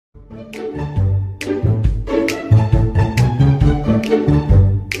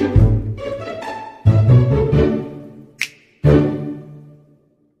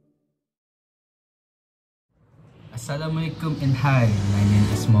Assalamualaikum and hi, my name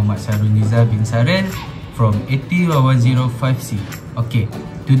is Muhammad Saruniza bin Sarel from AT11050C. Okay,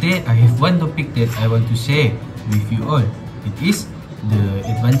 today I have one topic that I want to share with you all. It is the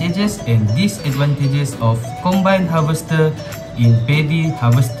advantages and disadvantages of combine harvester in paddy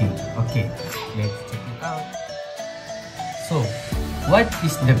harvesting. Okay, let's check it out. So, what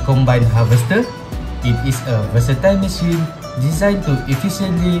is the combine harvester? It is a versatile machine designed to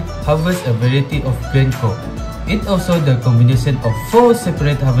efficiently harvest a variety of grain crop. It also the combination of 4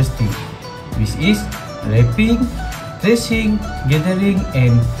 separate harvesting, which is wrapping, threshing, gathering,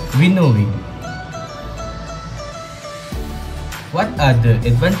 and winnowing. What are the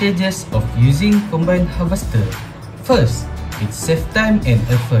advantages of using combine harvester? First, it saves time and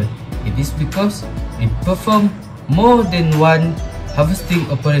effort. It is because it performs more than one harvesting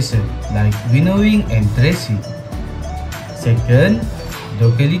operation like winnowing and threshing. Second, the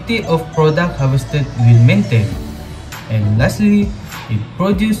quality of product harvested will maintain. And lastly, it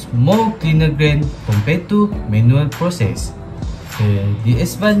produces more cleaner grain compared to manual process. The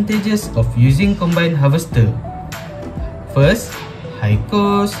disadvantages of using combine harvester: first, high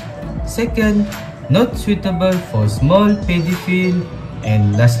cost. Second, not suitable for small paddy field.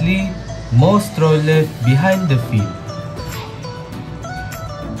 And lastly, more straw left behind the field.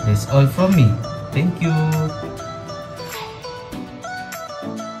 That's all from me. Thank you.